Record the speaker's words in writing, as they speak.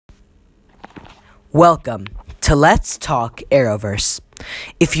Welcome to Let's Talk Arrowverse.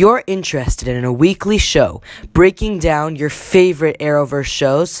 If you're interested in a weekly show breaking down your favorite Arrowverse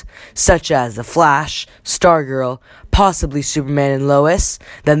shows, such as The Flash, Stargirl, possibly Superman and Lois,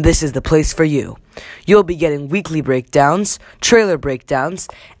 then this is the place for you. You'll be getting weekly breakdowns, trailer breakdowns,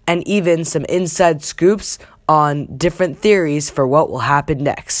 and even some inside scoops on different theories for what will happen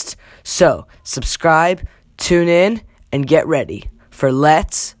next. So, subscribe, tune in, and get ready for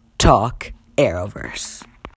Let's Talk Arrowverse.